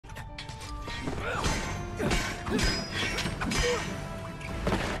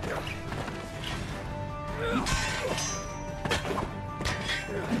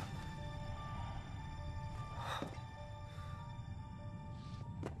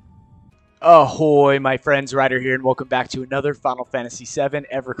Ahoy, my friends, Ryder here, and welcome back to another Final Fantasy VII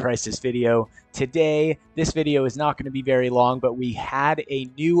Ever Crisis video. Today, this video is not going to be very long, but we had a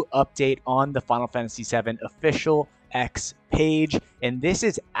new update on the Final Fantasy VII official X page, and this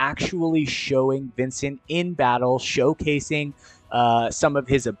is actually showing Vincent in battle, showcasing some of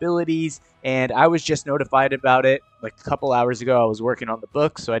his abilities, and I was just notified about it like a couple hours ago. I was working on the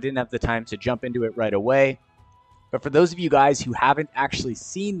book, so I didn't have the time to jump into it right away. But for those of you guys who haven't actually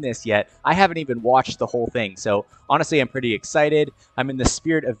seen this yet, I haven't even watched the whole thing. So honestly, I'm pretty excited. I'm in the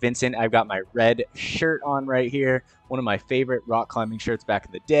spirit of Vincent. I've got my red shirt on right here, one of my favorite rock climbing shirts back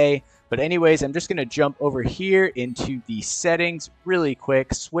in the day. But anyways, I'm just going to jump over here into the settings really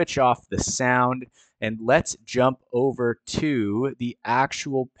quick, switch off the sound, and let's jump over to the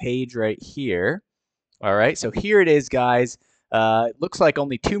actual page right here. All right, so here it is, guys. It looks like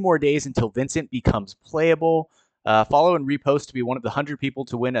only 2 more days until Vincent becomes playable. Follow and repost to be one of the 100 people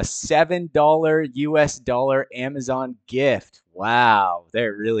to win a $7 US dollar Amazon gift. Wow,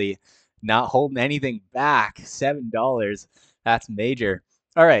 they're really not holding anything back. $7, that's major.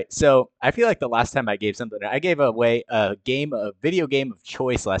 All right, so I feel like the last time I gave something, I gave away a video game of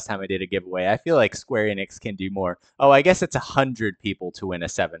choice last time I did a giveaway. I feel like Square Enix can do more. Oh, I guess it's 100 people to win a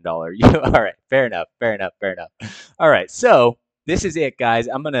 $7. All right, fair enough. All right, so this is it, guys.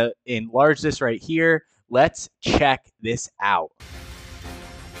 I'm going to enlarge this right here. Let's check this out.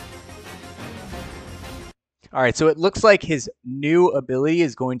 All right, so it looks like his new ability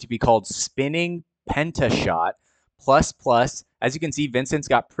is going to be called Spinning Pentashot ++. As you can see, Vincent's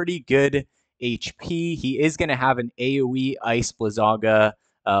got pretty good HP. He is going to have an AoE Ice Blizzaga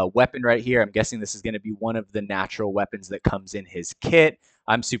weapon right here. I'm guessing this is going to be one of the natural weapons that comes in his kit.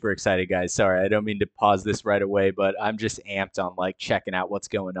 I'm super excited, guys. Sorry, I don't mean to pause this right away, but I'm just amped on like checking out what's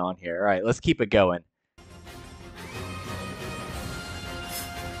going on here. All right, let's keep it going.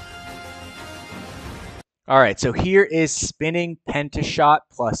 All right, so here is Spinning Pentashot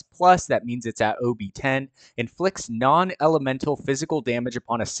 ++. That means it's at OB10. Inflicts non-elemental physical damage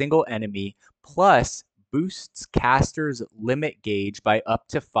upon a single enemy, plus boosts caster's limit gauge by up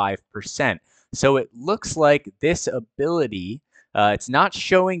to 5%. So it looks like this ability, it's not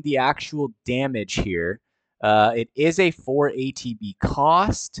showing the actual damage here. It is a 4 ATB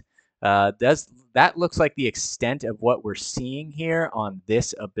cost. That looks like the extent of what we're seeing here on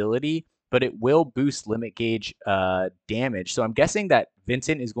this ability, but it will boost limit gauge damage. So I'm guessing that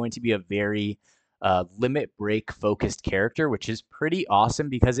Vincent is going to be a very limit break focused character, which is pretty awesome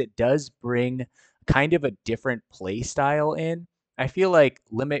because it does bring kind of a different play style in. I feel like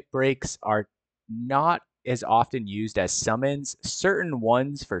limit breaks are not as often used as summons. Certain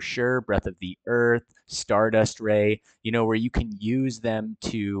ones for sure, Breath of the Earth, Stardust Ray, you know, where you can use them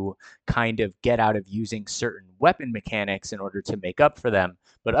to kind of get out of using certain weapon mechanics in order to make up for them.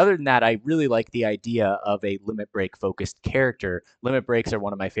 But other than that, I really like the idea of a limit break focused character. Limit breaks are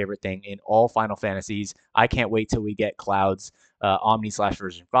one of my favorite things in all Final Fantasies. I can't wait till we get Cloud's Omni Slash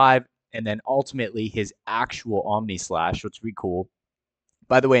version 5, and then ultimately his actual Omni Slash, which would be cool.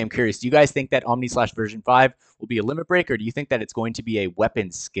 By the way, I'm curious, do you guys think that Omni Slash version 5 will be a limit break, or do you think that it's going to be a weapon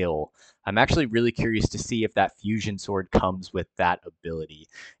skill? I'm actually really curious to see if that fusion sword comes with that ability.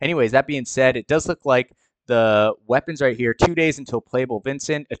 Anyways, that being said, it does look like the weapons right here, 2 days until playable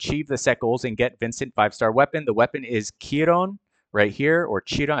Vincent, achieve the set goals and get Vincent 5-star weapon. The weapon is Chiron right here, or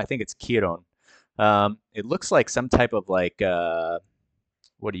Chiron, I think it's Chiron. It looks like some type of like,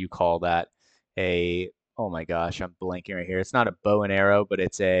 what do you call that? Oh my gosh, I'm blanking right here. It's not a bow and arrow, but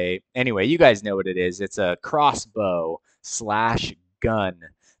it's anyway, you guys know what it is. It's a crossbow / gun.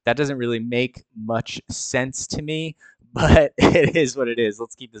 That doesn't really make much sense to me, but it is what it is.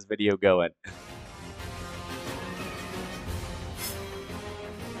 Let's keep this video going.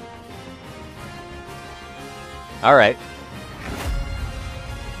 All right.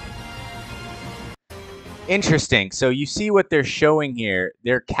 Interesting. So you see what they're showing here.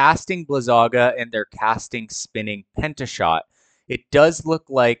 They're casting Blizzaga and they're casting Spinning Pentashot. It does look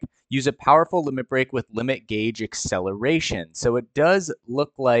like use a powerful limit break with limit gauge acceleration. So it does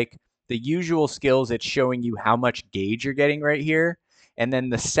look like the usual skills. It's showing you how much gauge you're getting right here. And then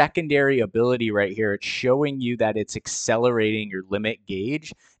the secondary ability right here, it's showing you that it's accelerating your limit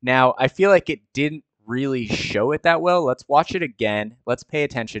gauge. Now, I feel like it didn't really show it that well. Let's watch it again. Let's pay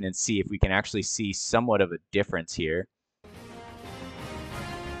attention and see if we can actually see somewhat of a difference here.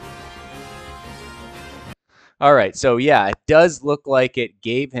 All right, so yeah, it does look like it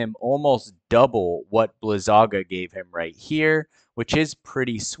gave him almost double what Blizzaga gave him right here, which is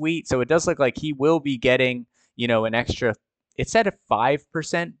pretty sweet. So it does look like he will be getting, an extra. It said a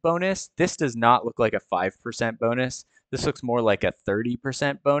 5% bonus. This does not look like a 5% bonus. This looks more like a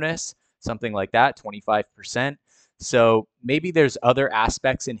 30% bonus, something like that, 25%. So maybe there's other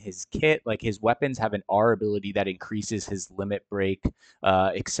aspects in his kit, like his weapons have an R ability that increases his limit break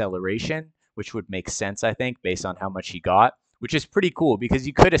acceleration, which would make sense, I think, based on how much he got, which is pretty cool because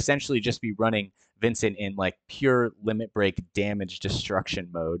you could essentially just be running Vincent in like pure limit break damage destruction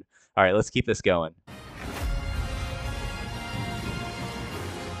mode. All right, let's keep this going.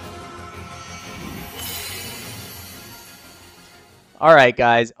 All right,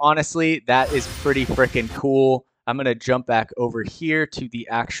 guys, honestly, that is pretty freaking cool. I'm going to jump back over here to the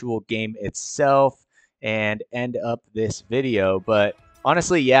actual game itself and end up this video. But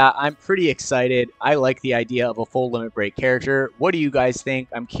honestly, yeah, I'm pretty excited. I like the idea of a full limit break character. What do you guys think?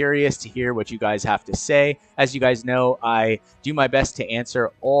 I'm curious to hear what you guys have to say. As you guys know, I do my best to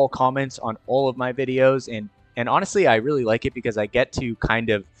answer all comments on all of my videos, and honestly, I really like it because I get to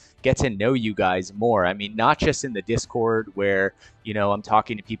kind of get to know you guys more. I mean, not just in the Discord where, I'm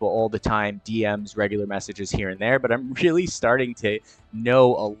talking to people all the time, DMs, regular messages here and there, but I'm really starting to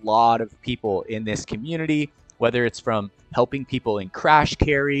know a lot of people in this community, whether it's from helping people in crash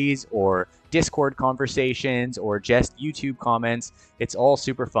carries or Discord conversations or just YouTube comments. It's all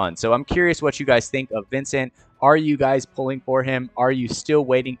super fun. So I'm curious what you guys think of Vincent. Are you guys pulling for him? Are you still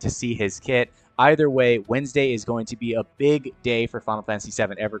waiting to see his kit? Either way, Wednesday is going to be a big day for Final Fantasy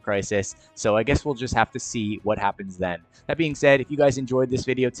VII Ever Crisis, so I guess we'll just have to see what happens then. That being said, if you guys enjoyed this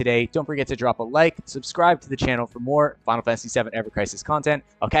video today, don't forget to drop a like, subscribe to the channel for more Final Fantasy VII Ever Crisis content.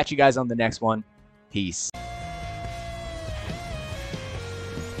 I'll catch you guys on the next one. Peace.